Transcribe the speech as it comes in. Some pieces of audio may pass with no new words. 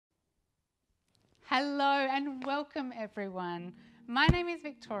Hello and welcome everyone. My name is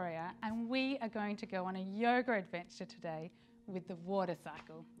Victoria and we are going to go on a yoga adventure today with the water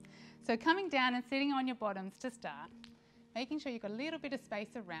cycle. So coming down and sitting on your bottoms to start, making sure you've got a little bit of space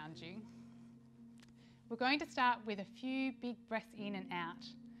around you. We're going to start with a few big breaths in and out.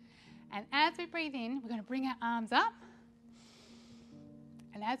 And as we breathe in, we're going to bring our arms up.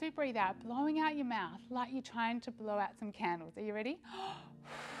 And as we breathe out, blowing out your mouth like you're trying to blow out some candles. Are you ready?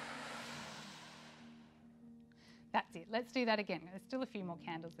 That's it. Let's do that again. There's still a few more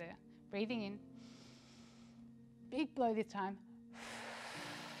candles there. Breathing in. Big blow this time.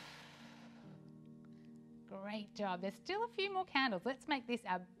 Great job. There's still a few more candles. Let's make this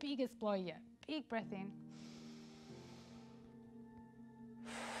our biggest blow yet. Big breath in.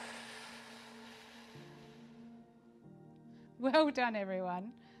 Well done,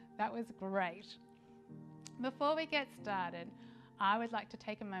 everyone. That was great. Before we get started, I would like to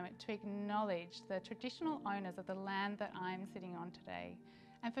take a moment to acknowledge the traditional owners of the land that I'm sitting on today.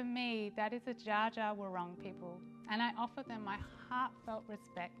 And for me, that is the Dja Dja Wurrung people. And I offer them my heartfelt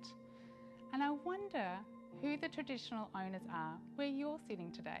respect. And I wonder who the traditional owners are where you're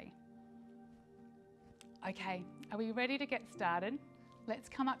sitting today. Okay, are we ready to get started? Let's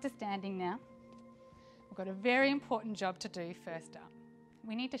come up to standing now. We've got a very important job to do first up.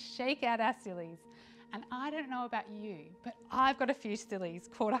 We need to shake out our sillies. And I don't know about you, but I've got a few sillies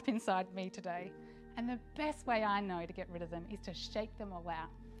caught up inside me today. And the best way I know to get rid of them is to shake them all out.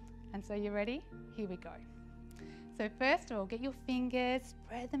 And so you ready? Here we go. So first of all, get your fingers,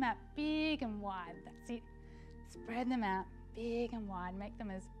 spread them out big and wide. That's it. Spread them out big and wide. Make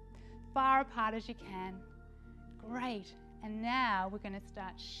them as far apart as you can. Great. And now we're going to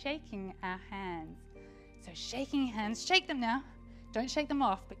start shaking our hands. So shaking your hands, shake them now. Don't shake them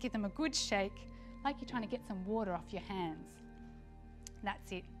off, but give them a good shake, like you're trying to get some water off your hands.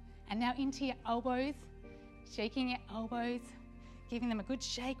 That's it. And now into your elbows, shaking your elbows, giving them a good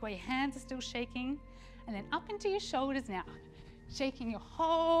shake while your hands are still shaking. And then up into your shoulders now, shaking your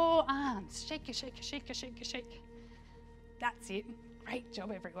whole arms. Shake, shake, shake, shake, shake. That's it. Great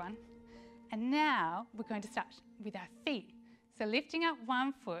job, everyone. And now we're going to start with our feet. So lifting up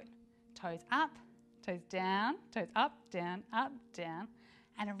one foot, toes up, toes down, toes up, down,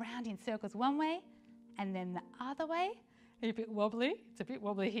 and around in circles one way, and then the other way. Are you a bit wobbly? It's a bit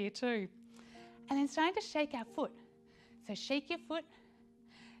wobbly here too. And then starting to shake our foot. So shake your foot,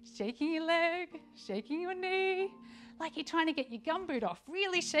 shaking your leg, shaking your knee, like you're trying to get your gumboot off.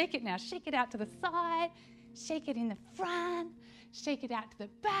 Really shake it now. Shake it out to the side, shake it in the front, shake it out to the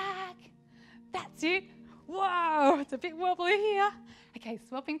back. That's it. Whoa, it's a bit wobbly here. Okay,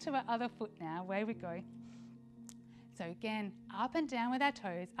 swapping to our other foot now. Away we go. So again, up and down with our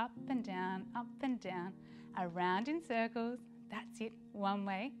toes, up and down, around in circles. That's it, one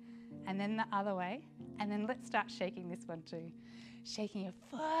way, and then the other way. And then let's start shaking this one too. Shaking your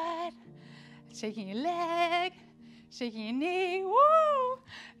foot, shaking your leg, shaking your knee. Woo!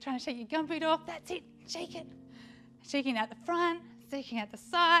 Trying to shake your gumboot off. That's it, shake it. Shaking out the front, shaking out the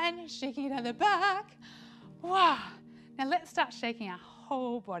side, shaking it out the back. Wow. Now let's start shaking our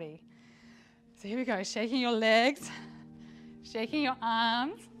whole body. So here we go, shaking your legs, shaking your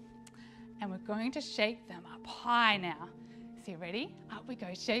arms, and we're going to shake them up high now. So you ready? Up we go,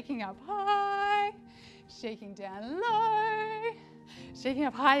 shaking up high, shaking down low, shaking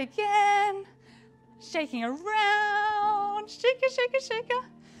up high again, shaking around, shaker, shaker, shaker.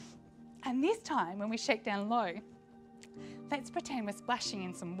 And this time when we shake down low, let's pretend we're splashing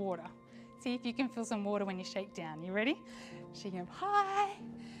in some water. See if you can feel some water when you shake down. You ready? Shaking up high,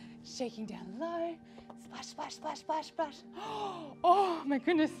 shaking down low, splash, splash, splash, splash, splash. Oh my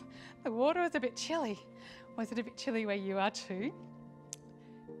goodness, the water is a bit chilly. Was it a bit chilly where you are too?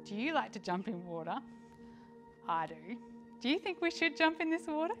 Do you like to jump in water? I do. Do you think we should jump in this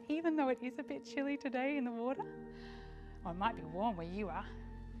water, even though it is a bit chilly today in the water? Or it might be warm where you are.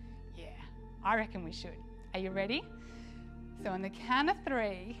 Yeah, I reckon we should. Are you ready? So on the count of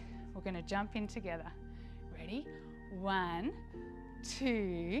 3, we're going to jump in together. Ready? 1,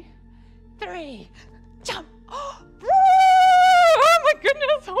 2, 3. Jump! Oh, my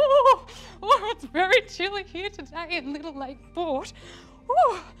goodness! Oh, it's very chilly here today in Little Lake Port.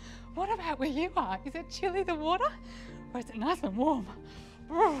 Oh, what about where you are? Is it chilly, the water? Or is it nice and warm?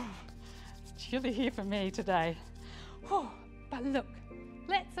 Oh, it's chilly here for me today. Oh, but look,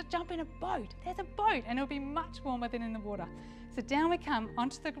 let's jump in a boat. There's a boat and it'll be much warmer than in the water. So down we come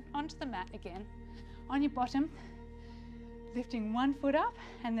onto the mat again, on your bottom, lifting one foot up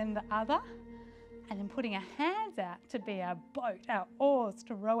and then the other, and then putting our hands out to be our boat, our oars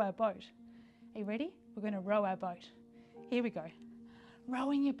to row our boat. Are you ready? We're going to row our boat. Here we go.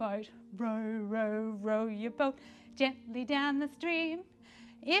 rowing your boat. Row, row, row your boat gently down the stream.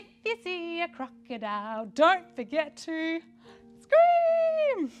 If you see a crocodile, don't forget to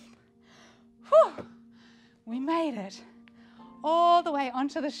scream. Whew, we made it all the way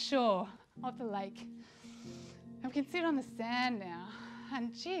onto the shore of the lake. And we can sit on the sand now,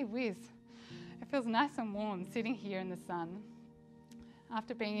 and gee whiz, it feels nice and warm sitting here in the sun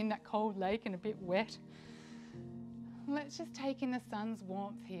after being in that cold lake and a bit wet. Let's just take in the sun's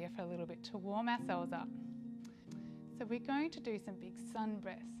warmth here for a little bit to warm ourselves up. So we're going to do some big sun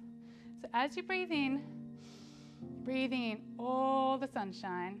breaths. So as you breathe in, breathing in all the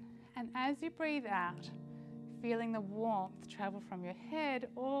sunshine, and as you breathe out, feeling the warmth travel from your head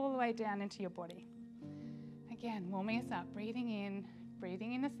all the way down into your body. Again, warming us up, breathing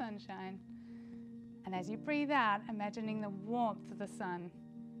in the sunshine, and as you breathe out, imagining the warmth of the sun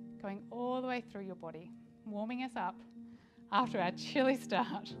going all the way through your body, warming us up after our chilly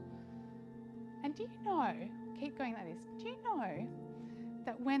start. And do you know, keep going like this, do you know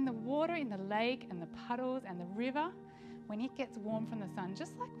that when the water in the lake and the puddles and the river, when it gets warm from the sun,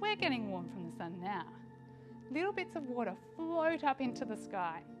 just like we're getting warm from the sun now, little bits of water float up into the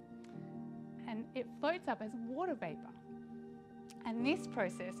sky, and it floats up as water vapor. And this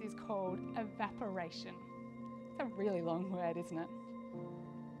process is called evaporation. It's a really long word, isn't it?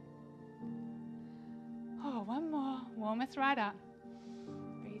 Oh, one more. Warm us right up.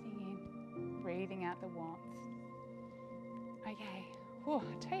 Breathing in, breathing out the warmth. Okay. Oh,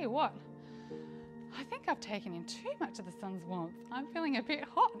 I tell you what, I think I've taken in too much of the sun's warmth. I'm feeling a bit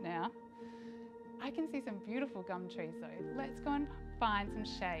hot now. I can see some beautiful gum trees though. Let's go and find some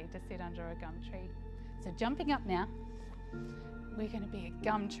shade to sit under a gum tree. So jumping up now, we're going to be a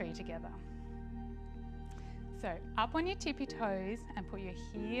gum tree together. So up on your tippy toes and put your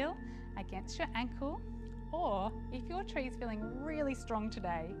heel against your ankle, or if your tree is feeling really strong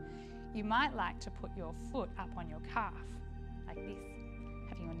today, you might like to put your foot up on your calf, like this,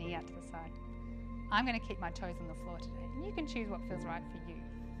 having your knee out to the side. I'm going to keep my toes on the floor today, and you can choose what feels right for you.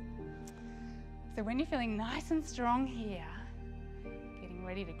 So when you're feeling nice and strong here, getting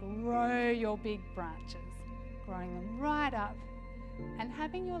ready to grow your big branches, growing them right up, and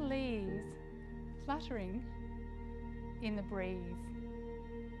having your leaves fluttering in the breeze.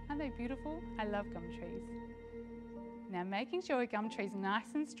 Aren't they beautiful? I love gum trees. Now making sure your gum tree's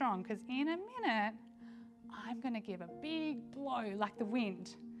nice and strong, because in a minute, I'm going to give a big blow like the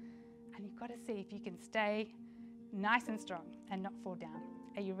wind. And you've got to see if you can stay nice and strong and not fall down.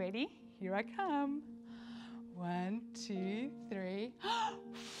 Are you ready? Here I come. 1, 2, 3.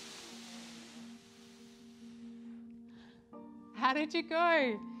 How did you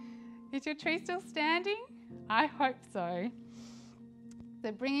go? Is your tree still standing? I hope so.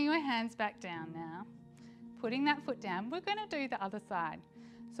 So bringing your hands back down now, putting that foot down. We're going to do the other side.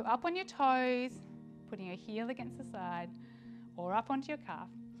 So up on your toes, putting your heel against the side, or up onto your calf.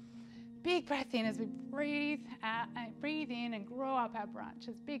 Big breath in as we breathe out and breathe in and grow up our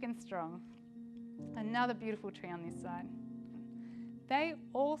branches big and strong. Another beautiful tree on this side. They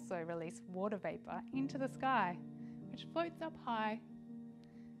also release water vapor into the sky, which floats up high.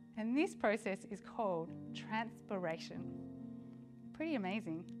 And this process is called transpiration. Pretty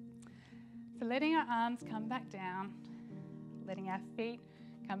amazing. So letting our arms come back down, letting our feet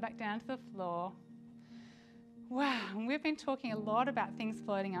come back down to the floor. Wow, and we've been talking a lot about things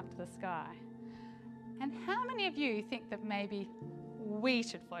floating up to the sky. And how many of you think that maybe we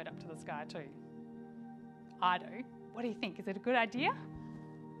should float up to the sky too? I do. What do you think? Is it a good idea?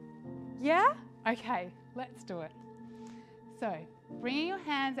 Yeah? Okay, let's do it. So, bringing your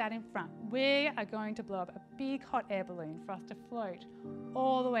hands out in front, we are going to blow up a big hot air balloon for us to float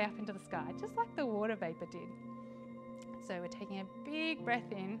all the way up into the sky, just like the water vapor did. So we're taking a big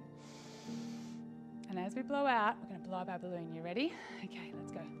breath in, and as we blow out, we're going to blow up our balloon. You ready? Okay,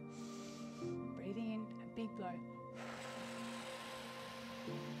 let's go. Breathing in, a big blow.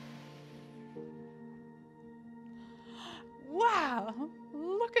 Wow,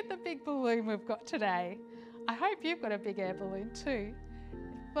 look at the big balloon we've got today. I hope you've got a big air balloon too.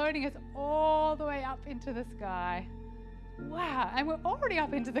 It's floating us all the way up into the sky. Wow, and we're already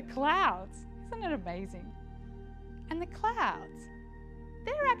up into the clouds. Isn't it amazing? And the clouds,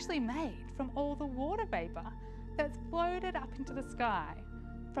 they're actually made from all the water vapor that's floated up into the sky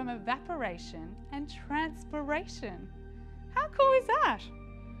from evaporation and transpiration. How cool is that?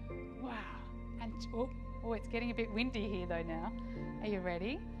 Wow. And oh, it's getting a bit windy here though now. Are you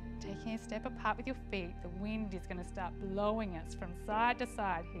ready? Taking a step apart with your feet, the wind is going to start blowing us from side to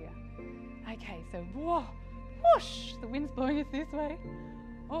side here. Okay, so whoa, whoosh, the wind's blowing us this way.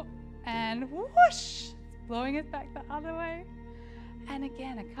 Oh, and whoosh, it's blowing us back the other way. And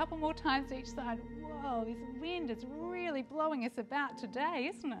again, a couple more times to each side. Whoa, this wind is really blowing us about today,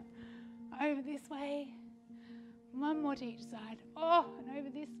 isn't it? Over this way. One more to each side. Oh, and over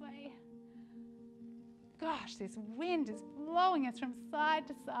this way. Gosh, this wind is blowing us from side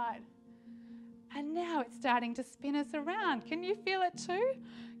to side. And now it's starting to spin us around. Can you feel it too?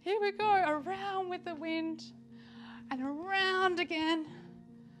 Here we go, around with the wind. And around again.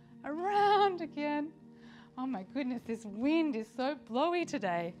 Around again. Oh my goodness, this wind is so blowy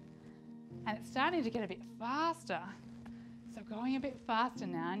today. And it's starting to get a bit faster. So going a bit faster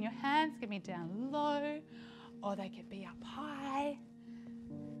now, and your hands can be down low, or they could be up high.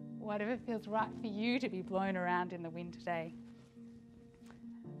 Whatever feels right for you to be blown around in the wind today.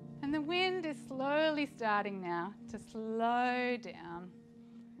 And the wind is slowly starting now to slow down.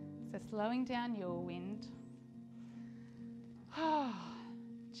 So slowing down your wind. Oh,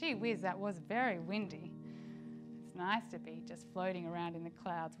 gee whiz, that was very windy. It's nice to be just floating around in the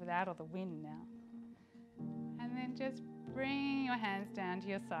clouds without all the wind now. And then just bring your hands down to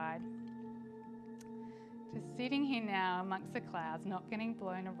your side. Just sitting here now amongst the clouds, not getting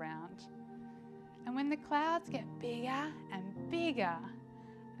blown around. And when the clouds get bigger and bigger,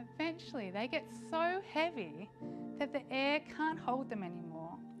 eventually they get so heavy that the air can't hold them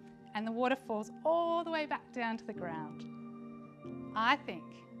anymore, and the water falls all the way back down to the ground. I think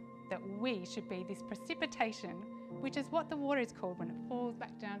that we should be this precipitation, which is what the water is called when it falls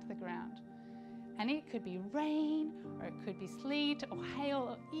back down to the ground. And it could be rain, or it could be sleet, or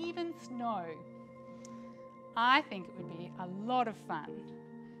hail, or even snow. I think it would be a lot of fun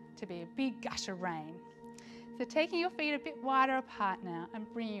to be a big gush of rain. So taking your feet a bit wider apart now and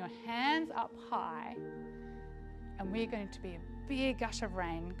bringing your hands up high, and we're going to be a big gush of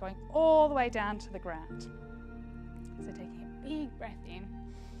rain going all the way down to the ground. So taking a big breath in,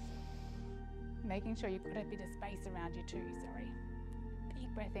 making sure you've got a bit of space around you too,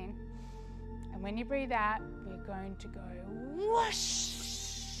 Big breath in. And when you breathe out, we're going to go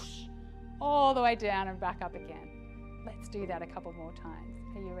whoosh all the way down and back up again. Let's do that a couple more times.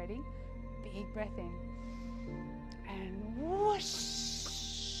 Are you ready? Big breath in. And whoosh.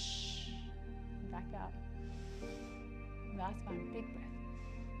 Back up. Last one, big breath.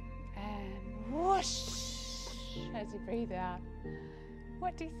 And whoosh as you breathe out.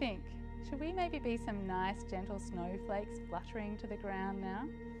 What do you think? Should we maybe be some nice gentle snowflakes fluttering to the ground now?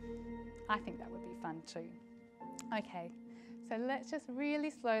 I think that would be fun too. Okay, so let's just really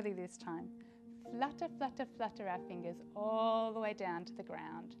slowly this time. Flutter, flutter, flutter our fingers all the way down to the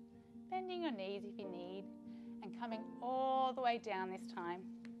ground. Bending your knees if you need, and coming all the way down this time.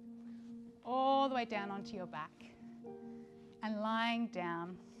 All the way down onto your back. And lying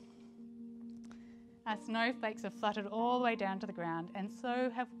down. Our snowflakes have fluttered all the way down to the ground, and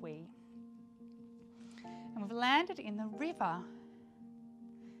so have we. And we've landed in the river.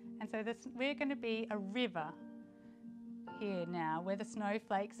 And so we're going to be a river here now, where the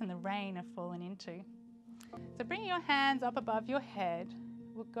snowflakes and the rain have fallen into. So bringing your hands up above your head,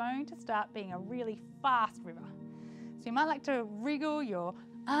 we're going to start being a really fast river. So you might like to wriggle your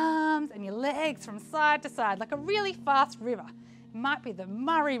arms and your legs from side to side, like a really fast river. It might be the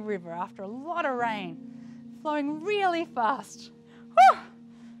Murray River after a lot of rain, flowing really fast. Whew!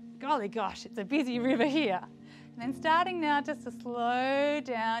 Golly gosh, it's a busy river here. And then starting now just to slow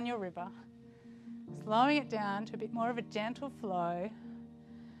down your river, slowing it down to a bit more of a gentle flow.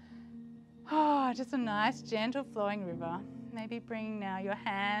 Oh, just a nice gentle flowing river. Maybe bringing now your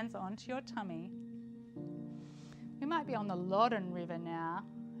hands onto your tummy. We might be on the Loddon River now,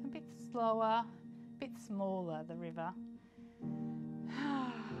 a bit slower, a bit smaller the river.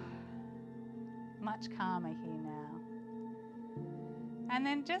 Much calmer here now. And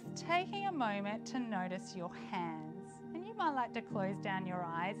then just taking a moment to notice your hands. And you might like to close down your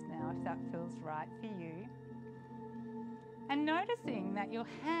eyes now if that feels right for you. And noticing that your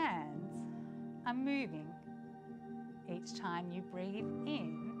hands are moving. Each time you breathe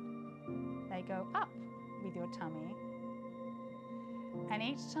in, they go up with your tummy. And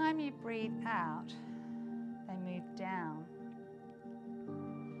each time you breathe out, they move down.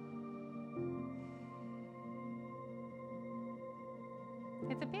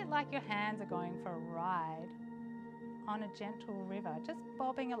 It's a bit like your hands are going for a ride on a gentle river, just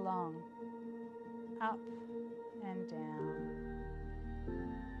bobbing along, up and down.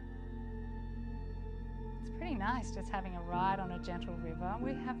 It's pretty nice just having a ride on a gentle river.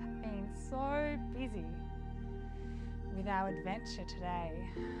 We have been so busy with our adventure today.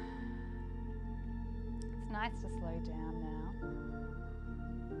 It's nice to slow down now.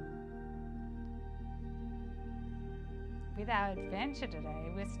 With our adventure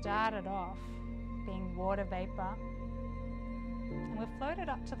today, we started off being water vapor, And we've floated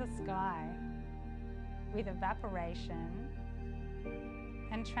up to the sky with evaporation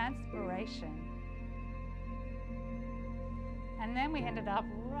and transpiration. And then we ended up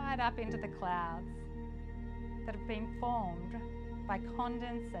right up into the clouds that have been formed by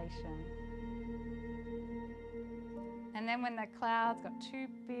condensation. And then when the clouds got too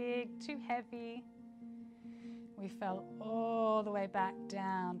big, too heavy, we fell all the way back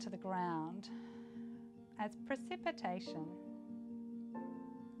down to the ground as precipitation.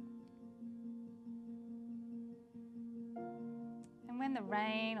 And when the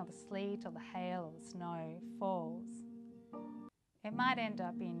rain or the sleet or the hail or the snow falls, it might end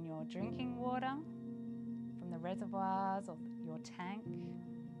up in your drinking water from the reservoirs or your tank,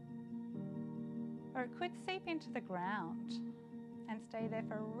 or it could seep into the ground and stay there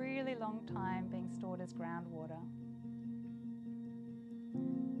for a really long time being stored as groundwater.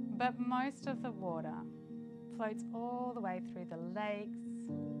 But most of the water floats all the way through the lakes,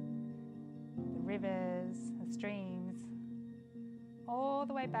 the rivers, the streams, all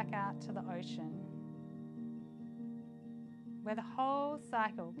the way back out to the ocean, where the whole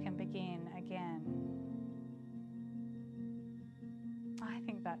cycle can begin again. I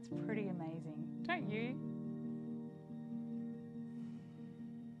think that's pretty amazing, don't you?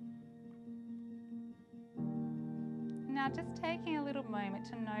 Now just taking a little moment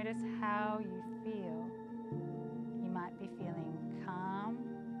to notice how you feel. You might be feeling calm,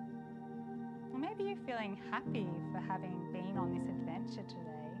 or maybe you're feeling happy for having been on this adventure today.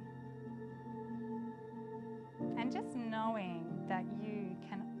 And just knowing that you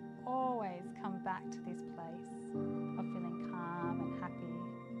can always come back to this place of feeling calm and happy.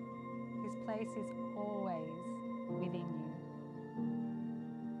 This place is always within you.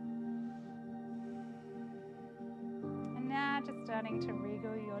 And now just starting to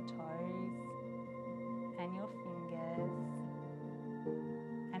wriggle your toes and your fingers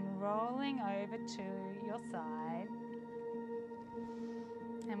and rolling over to your side.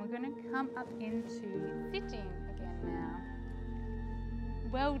 And we're going to come up into sitting again now.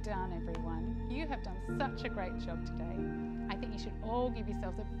 Well done, everyone. You have done such a great job today. I think you should all give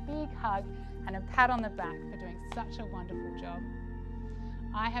yourselves a big hug and a pat on the back for doing such a wonderful job.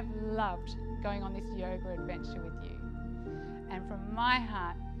 I have loved going on this yoga adventure with you. And from my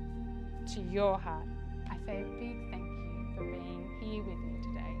heart to your heart, I say a big thank you for being here with me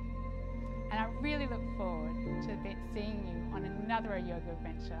today. And I really look forward to seeing you on another yoga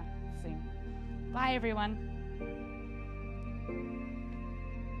adventure soon. Bye, everyone.